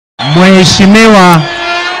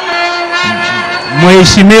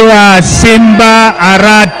Mheshimiwa Simba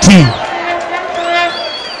Arati.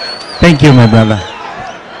 Thank you, my brother.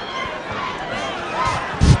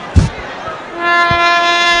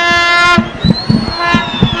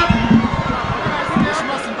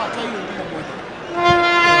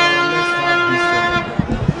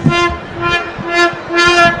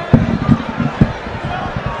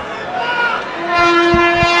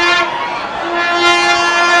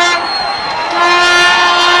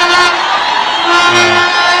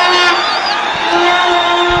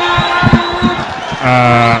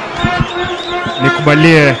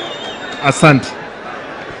 Nikubalie, asante.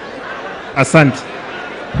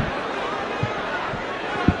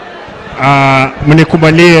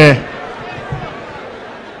 Mnikubalie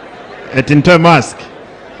eti nitoe mask.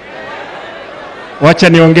 Wacha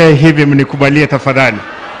niongee hivi, mnikubalie tafadhali.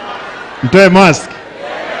 Nitoe mask.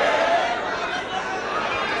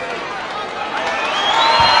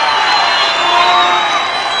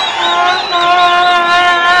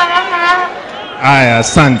 Aya,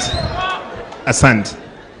 asante.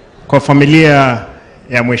 Kwa familia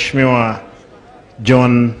ya Mheshimiwa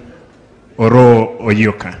John Osoro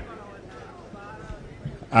Oyuka,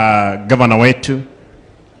 gavana wetu,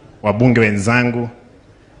 wabunge wenzangu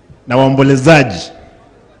na waombolezaji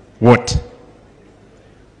wote,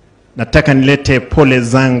 nataka nilete pole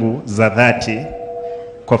zangu za dhati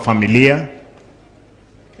kwa familia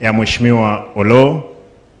ya Mheshimiwa Osoro.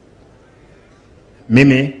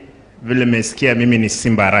 Mimi vile mmesikia, mimi ni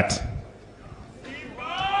Simba Arati,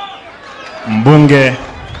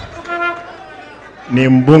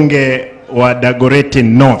 mbunge wa Dagoretti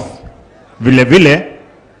North, vile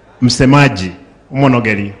msemaji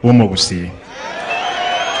umonogeri umogusi.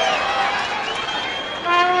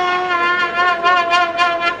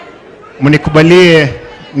 Mnikubalie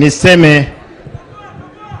niseme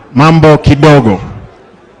mambo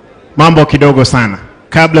kidogo sana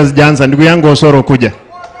kabla sijaanza. Ndugu yangu Osoro, kuja.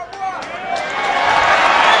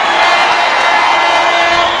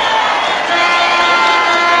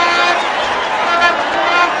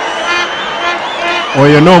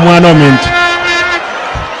 Oyo no mwana omuntu.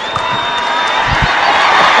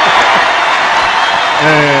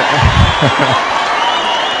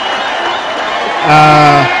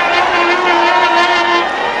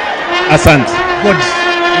 Asante. Good.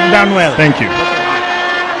 You've done well. Thank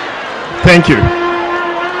you.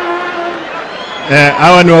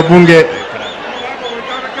 Hawa ni wabunge.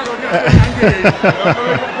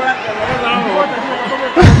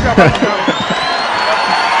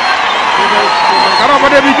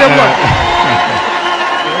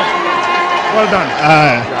 Well done.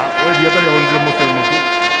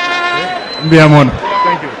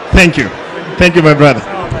 Thank you, my brother.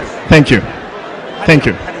 Thank you.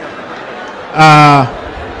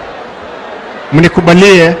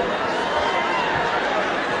 Mnikubalie.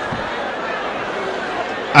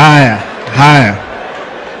 Haya.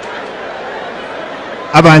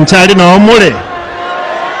 Abanchali na omule.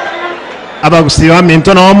 Abagusiwa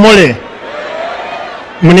minto na omule.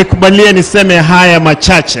 Mnikubalie niseme haya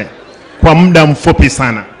machache kwa muda mfupi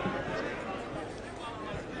sana.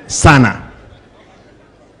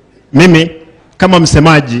 Mimi kama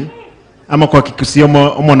msemaji ama kwa kikusi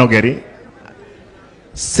omonogeri,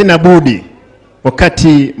 sina budi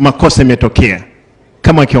wakati makosa yametokea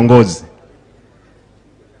kama kiongozi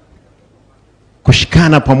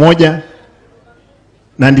kushikana pamoja,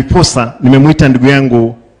 na ndiposa nimemuita ndugu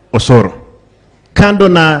yangu Osoro. Kando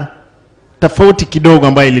na tofauti kidogo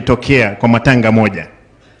ambayo ilitokea kwa matanga moja,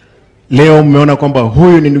 leo mmeona kwamba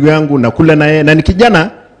huyu ni ndugu yangu, nakula na yeye na ni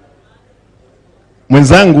kijana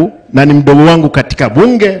mwenzangu na ni mdogo wangu katika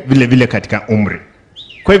bunge, vile katika umri.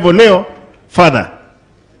 Kwa hivyo leo, Father,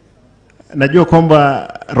 najua kwamba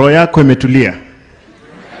roho yako imetulia.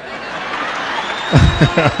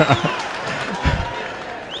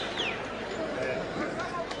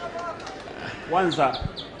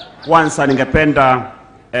 Kwanza ningependa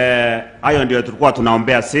hayo ndio tulikuwa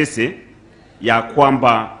tunaombea sisi, ya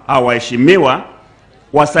kwamba hao waheshimiwa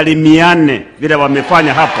wasalimiane vile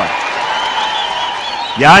wamefanya hapa.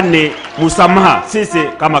 Yaani msamaha, sisi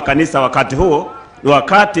kama kanisa wakati huo ni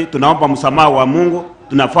wakati tunaomba msamaha wa Mungu,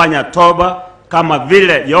 tunafanya toba kama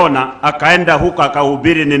vile Yona akaenda huko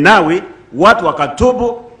akahubiri Ninawi, watu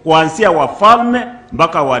wakatubu kuanzia wafalme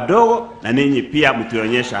mpaka wadogo, na ninyi pia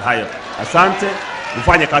mtuonyesha hayo. Asante,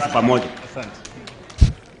 mfanye kazi pamoja.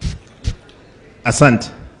 Asante.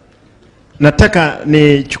 Nataka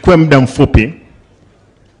nichukue muda mfupi,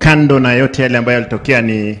 kando na yote yale ambayo yalitokea,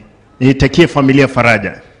 nitakie familia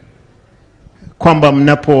faraja kwamba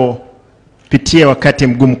mnapopitia wakati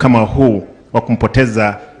mgumu kama huu wa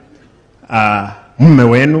kumpoteza mume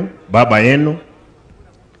wenu, baba yenu,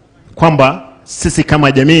 kwamba sisi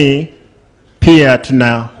kama jamii pia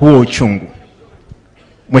tuna huo uchungu.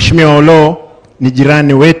 Mheshimiwa Olo ni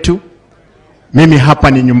jirani wetu, mimi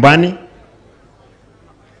hapa ni nyumbani.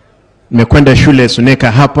 Nimekwenda shule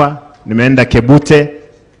Suneka hapa, nimeenda Kebute,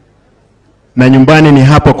 na nyumbani ni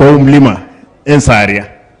hapa kwa huu mlima Ensaria,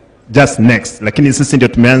 just next. Lakini sisi ndio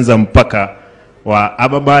tumeanza mpaka wa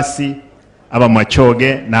Ababasi,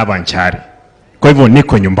 Abamachoge na Abanchari. Kwa hivyo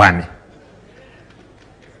niko nyumbani.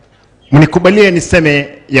 Mnikubalie niseme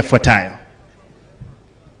yafuatayo.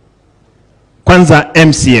 Kwanza,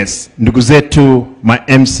 MCS, ndugu zetu ma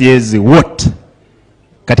MCS wote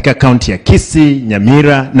katika kaunti ya Kisii,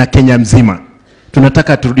 Nyamira na Kenya mzima,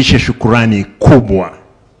 tunataka turudishe shukurani kubwa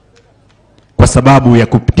kwa sababu ya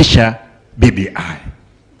kupitisha BBI.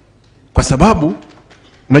 Kwa sababu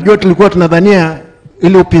unajua tulikuwa tunadhania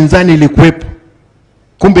ile upinzani ilikuwepo,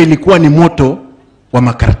 kumbe ilikuwa ni moto wa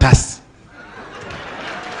makaratasi.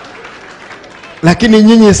 Lakini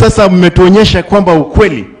nyinyi sasa mmetuonyesha kwamba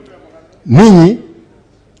ukweli ninyi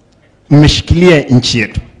mmeshikilia nchi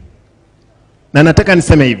yetu. Na nataka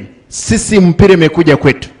niseme hivi, sisi mpira imekuja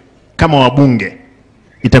kwetu kama wabunge,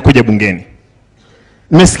 itakuja bungeni.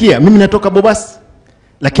 Mmesikia mimi natoka Bobasi,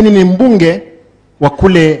 lakini ni mbunge wa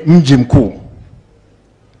kule mji mkuu.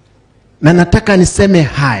 Na nataka niseme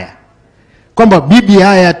haya kwamba BBI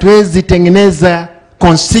hatuwezi tengeneza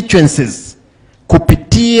constituencies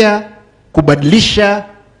kupitia kubadilisha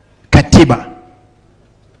katiba.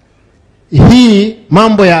 Hii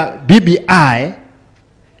mambo ya BBI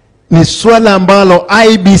ni swala ambalo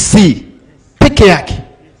IBC peke yake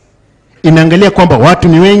inaangalia kwamba watu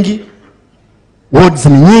ni wengi, wards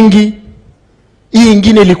ni nyingi. Hii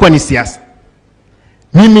ingine ilikuwa ni siasa.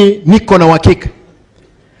 Mimi niko na uhakika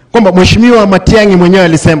kwamba Mheshimiwa Matiang'i mwenyewe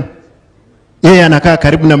alisema yeye anakaa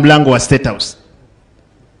karibu na mlango wa State House.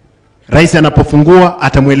 Rais anapofungua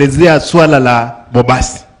atamuelezea swala la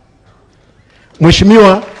Bobasi.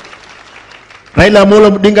 Mheshimiwa Raila Amolo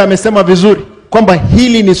Odinga amesema vizuri kwamba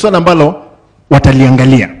hili ni swala ambalo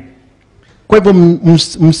wataliangalia. Kwa hivyo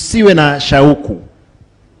msiwe na shauku.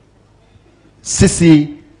 Sisi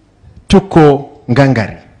tuko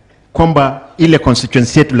ngangari kwamba ile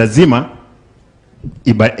constituency yetu lazima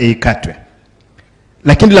ikatwe.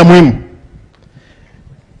 Lakini la muhimu,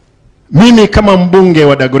 mimi kama mbunge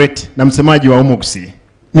wa Dagoretti na msemaji wa Umuksi,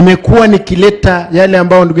 nimekuwa nikileta yale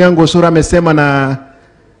ambao ndugu yangu Osoro amesema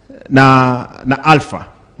na Alpha,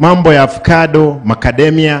 mambo ya avocado,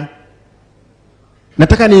 macadamia.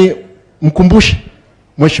 Nataka ni mkumbushe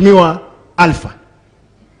Mheshimiwa Alpha,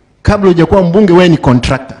 kabla hujakuwa mbunge wewe ni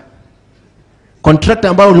contractor. Contractor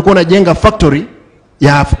ambao ulikuwa unajenga factory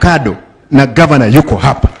ya avocado na governor yuko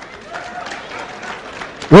hapa.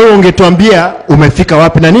 Wewe ungetuambia umefika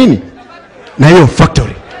wapi na nini na hiyo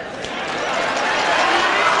factory.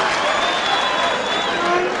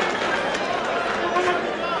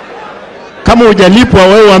 Kama hujalipwa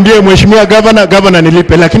wewe uambie Mheshimiwa governor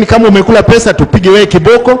nilipe, lakini kama umekula pesa tupige wewe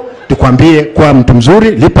kiboko, tukwambie kwa mtu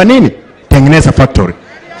mzuri lipa nini, tengeneza factory.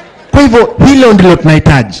 Kwa hivyo hilo ndilo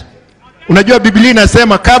tunahitaji. Unajua Biblia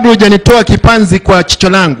inasema kabla hujanitoa kipanzi kwa chicho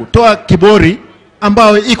langu, toa kibori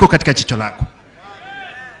ambao iko katika chicho lako.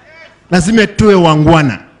 Lazima tuwe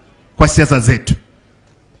wangwana kwa siasa zetu.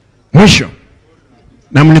 Mwisho,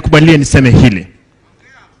 na mnikubalie niseme hili.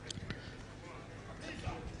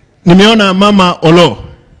 Nimeona Mama Olo,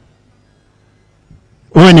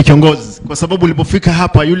 wewe ni kiongozi, kwa sababu ulipofika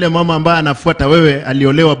hapa yule mama ambaye anafuata wewe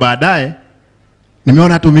aliolewa baadaye.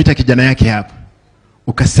 Nimeona hata umeita kijana yake hapa,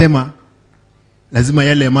 ukasema lazima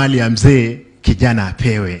yale mali ya mzee kijana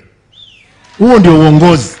apewe. Huo ndio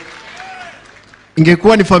uongozi.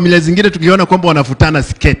 Ingekuwa ni familia zingine tungeona kwamba wanafutana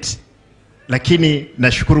sketi. Lakini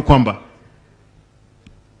nashukuru kwamba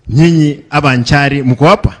nyinyi Abanchari mko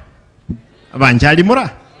hapa. Abanchari mura?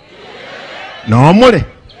 No mure.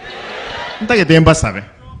 Ntagetemba sabe.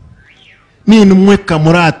 Ni numweka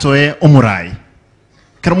muratoe omurai.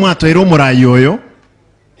 Karamwato ero omurai yoyo.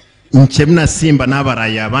 Nchemna Simba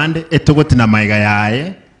n'abarayi abande etogoti na maiga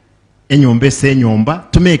yae enyombe se nyomba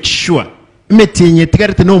to make sure metinye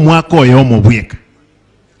tigarete no mwako oyo mubweka.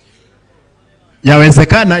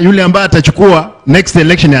 Yawezekana yule ambaye atachukua next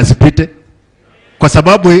election asipite, kwa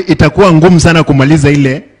sababu itakuwa ngumu sana kumaliza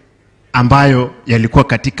ile ambayo yalikuwa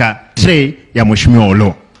katika tray ya Mheshimiwa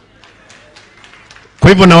Olo. Kwa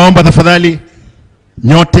hivyo naomba tafadhali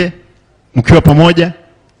nyote mkiwa pamoja,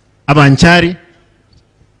 Abanchari,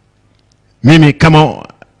 mimi kama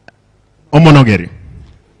omonogeri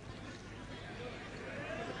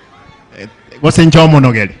wasencha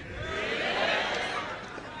omonogeri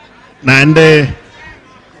naende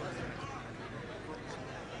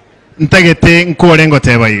ntagete nkole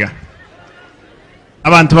ngotebaiga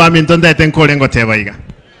abantu bami ntondete nkole ngotebaiga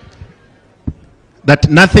that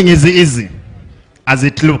nothing is easy as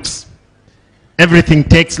it looks. Everything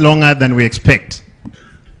takes longer than we expect,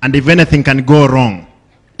 and if anything can go wrong,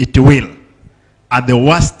 it will at the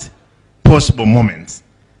worst possible moments.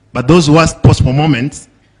 But those worst possible moments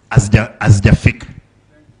as jafika.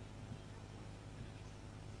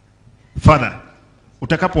 Father,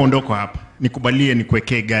 utakapoondoka hapa nikubalie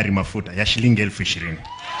nikuwekee gari mafuta ya shilingi 20,000.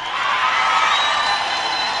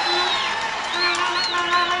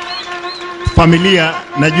 Familia,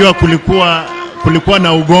 najua kulikuwa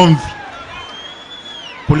na ugomvi.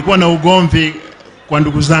 Kulikuwa na ugomvi kwa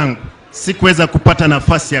ndugu zangu. Sikuweza kupata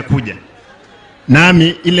nafasi ya kuja.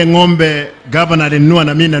 Nami ile ng'ombe governor alinunua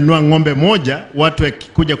na mimi nanunua ng'ombe moja, watu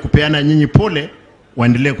wakikuja kupeana nyinyi pole,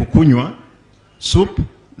 waendelee kukunywa soup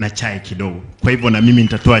na chai kidogo. Kwa hivyo na mimi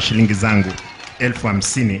nitatoa shilingi zangu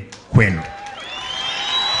 50,000 kwenu.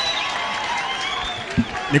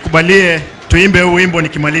 Nikubalie tuimbe huu wimbo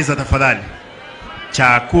nikimaliza tafadhali.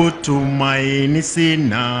 Cha kutumaini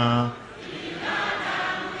sina,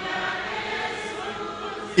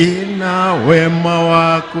 ina wema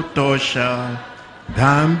wa kutosha,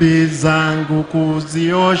 dhambi zangu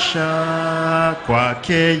kuziosha,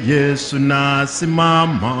 kwake Yesu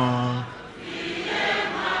nasimama.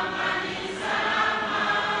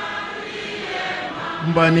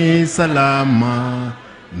 Mwamba ni salama,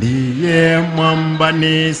 ndiye mwamba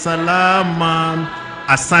ni salama.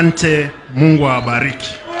 Asante, Mungu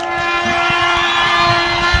awabariki.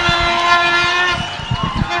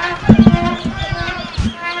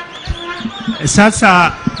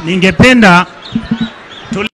 Sasa ningependa